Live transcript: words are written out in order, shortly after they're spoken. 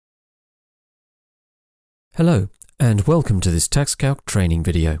Hello, and welcome to this TaxCalc training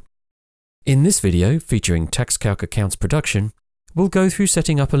video. In this video, featuring TaxCalc accounts production, we'll go through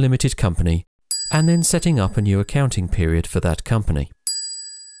setting up a limited company and then setting up a new accounting period for that company.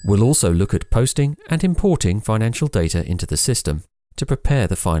 We'll also look at posting and importing financial data into the system to prepare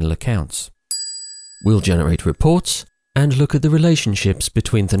the final accounts. We'll generate reports and look at the relationships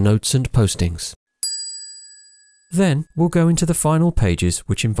between the notes and postings. Then we'll go into the final pages,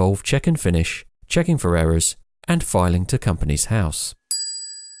 which involve check and finish, checking for errors, and filing to Companies House.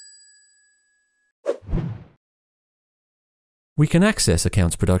 We can access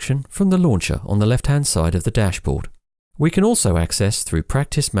accounts production from the launcher on the left-hand side of the dashboard. We can also access through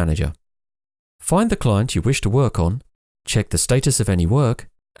Practice Manager. Find the client you wish to work on, check the status of any work,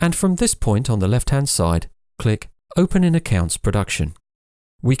 and from this point on the left-hand side, click Open in Accounts Production.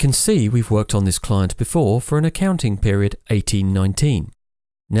 We can see we've worked on this client before for an accounting period 18-19.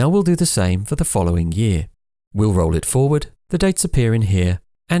 Now we'll do the same for the following year. We'll roll it forward, the dates appear in here,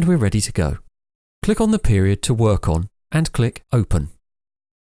 and we're ready to go. Click on the period to work on and click Open.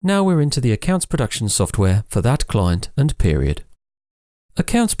 Now we're into the accounts production software for that client and period.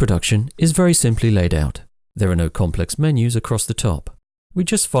 Accounts production is very simply laid out. There are no complex menus across the top. We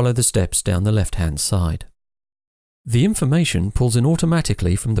just follow the steps down the left-hand side. The information pulls in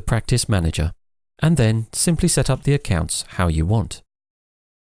automatically from the Practice Manager, and then simply set up the accounts how you want.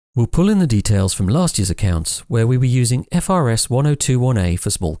 We'll pull in the details from last year's accounts where we were using FRS 1021A for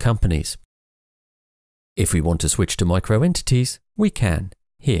small companies. If we want to switch to micro entities, we can,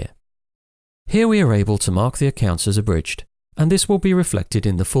 here. Here we are able to mark the accounts as abridged, and this will be reflected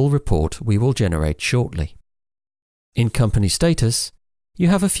in the full report we will generate shortly. In company status, you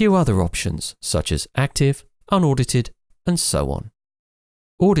have a few other options such as active, unaudited, and so on.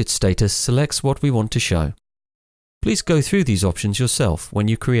 Audit status selects what we want to show. Please go through these options yourself when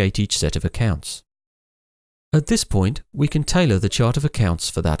you create each set of accounts. At this point, we can tailor the chart of accounts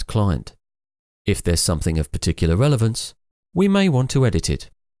for that client. If there's something of particular relevance, we may want to edit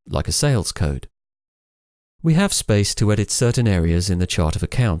it, like a sales code. We have space to edit certain areas in the chart of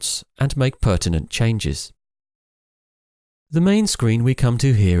accounts and make pertinent changes. The main screen we come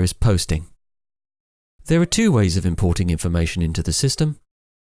to here is posting. There are two ways of importing information into the system.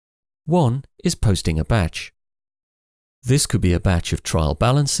 One is posting a batch. This could be a batch of trial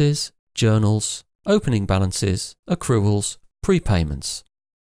balances, journals, opening balances, accruals, prepayments.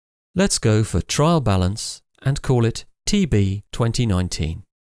 Let's go for trial balance and call it TB 2019.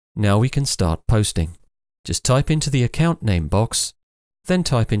 Now we can start posting. Just type into the account name box, then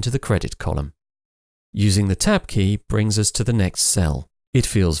type into the credit column. Using the Tab key brings us to the next cell. It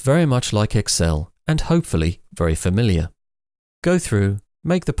feels very much like Excel and hopefully very familiar. Go through,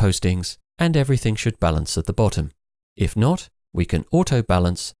 make the postings, and everything should balance at the bottom. If not, we can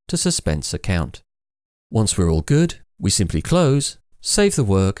auto-balance to suspense account. Once we're all good, we simply close, save the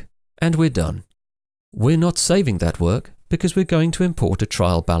work, and we're done. We're not saving that work because we're going to import a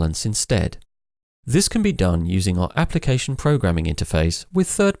trial balance instead. This can be done using our application programming interface with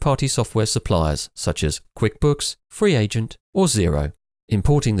third-party software suppliers such as QuickBooks, FreeAgent, or Xero,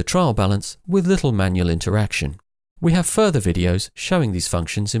 importing the trial balance with little manual interaction. We have further videos showing these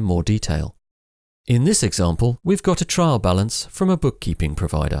functions in more detail. In this example, we've got a trial balance from a bookkeeping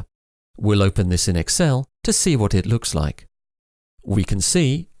provider. We'll open this in Excel to see what it looks like. We can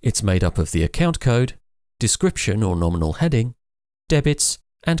see it's made up of the account code, description or nominal heading, debits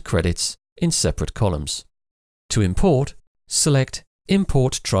and credits in separate columns. To import, select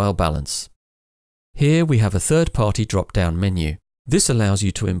Import Trial Balance. Here we have a third-party drop-down menu. This allows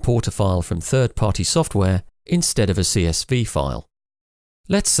you to import a file from third-party software instead of a CSV file.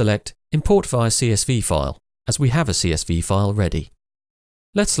 Let's select Import via CSV file, as we have a CSV file ready.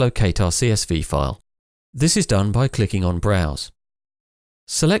 Let's locate our CSV file. This is done by clicking on Browse.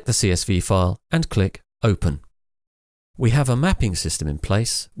 Select the CSV file and click Open. We have a mapping system in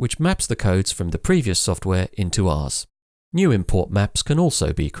place which maps the codes from the previous software into ours. New import maps can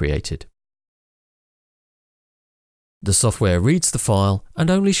also be created. The software reads the file and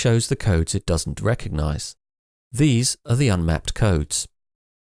only shows the codes it doesn't recognize. These are the unmapped codes.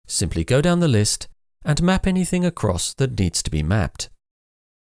 Simply go down the list and map anything across that needs to be mapped.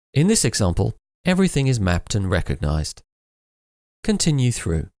 In this example, everything is mapped and recognized. Continue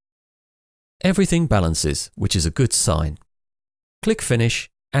through. Everything balances, which is a good sign. Click Finish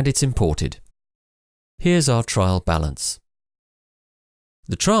and it's imported. Here's our trial balance.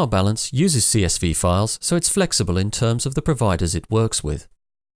 The trial balance uses CSV files, so it's flexible in terms of the providers it works with.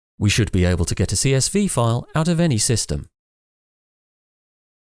 We should be able to get a CSV file out of any system.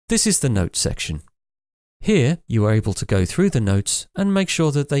 This is the Notes section. Here, you are able to go through the notes and make sure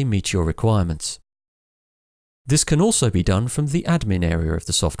that they meet your requirements. This can also be done from the admin area of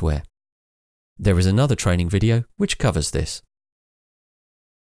the software. There is another training video which covers this.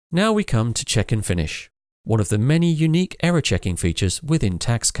 Now we come to Check and Finish, one of the many unique error checking features within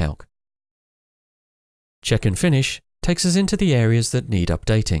TaxCalc. Check and Finish takes us into the areas that need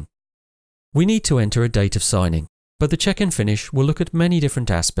updating. We need to enter a date of signing, but the Check and Finish will look at many different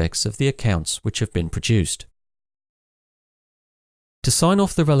aspects of the accounts which have been produced. To sign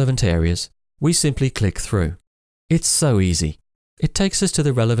off the relevant areas, we simply click through. It's so easy. It takes us to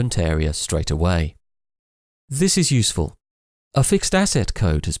the relevant area straight away. This is useful. A fixed asset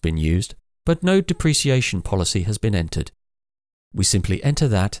code has been used, but no depreciation policy has been entered. We simply enter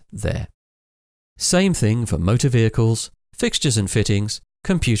that there. Same thing for motor vehicles, fixtures and fittings,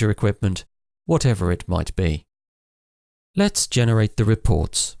 computer equipment, whatever it might be. Let's generate the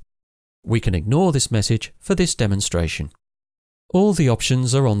reports. We can ignore this message for this demonstration. All the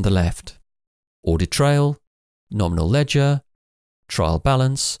options are on the left. Audit trail, nominal ledger, trial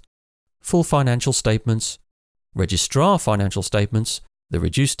balance, full financial statements, registrar financial statements, the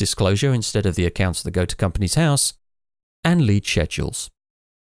reduced disclosure instead of the accounts that go to company's house, and lead schedules.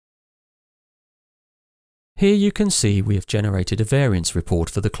 Here you can see we have generated a variance report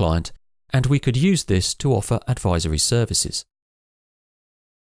for the client, and we could use this to offer advisory services.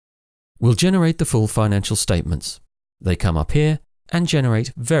 We'll generate the full financial statements. They come up here and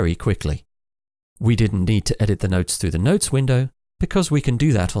generate very quickly. We didn't need to edit the notes through the Notes window because we can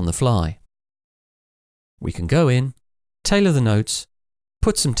do that on the fly. We can go in, tailor the notes,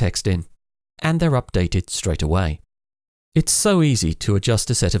 put some text in, and they're updated straight away. It's so easy to adjust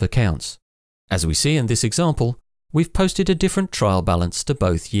a set of accounts. As we see in this example, we've posted a different trial balance to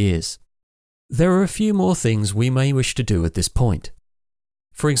both years. There are a few more things we may wish to do at this point.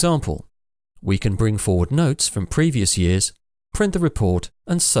 For example, we can bring forward notes from previous years, print the report,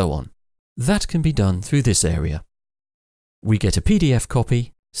 and so on. That can be done through this area. We get a PDF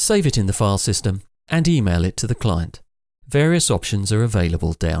copy, save it in the file system, and email it to the client. Various options are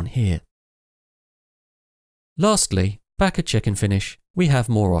available down here. Lastly, back at Check and Finish, we have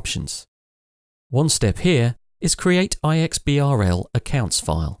more options. One step here is Create IXBRL Accounts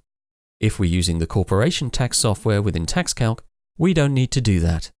file. If we're using the corporation tax software within TaxCalc, we don't need to do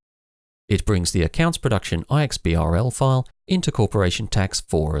that. It brings the accounts production IXBRL file into corporation tax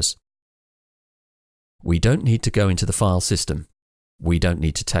for us. We don't need to go into the file system. We don't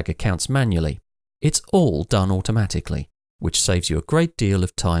need to tag accounts manually. It's all done automatically, which saves you a great deal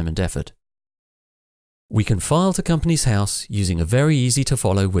of time and effort. We can file to company's house using a very easy to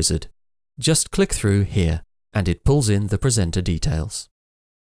follow wizard. Just click through here and it pulls in the presenter details.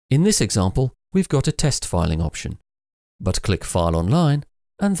 In this example, we've got a test filing option, but click File Online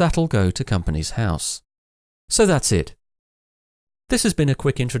and that'll go to company's house. So that's it. This has been a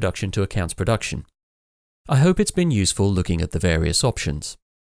quick introduction to accounts production. I hope it's been useful looking at the various options.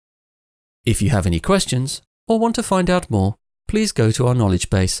 If you have any questions or want to find out more, please go to our knowledge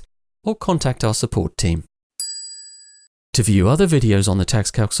base or contact our support team. To view other videos on the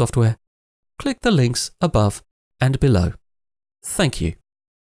TaxCalc software, click the links above and below. Thank you.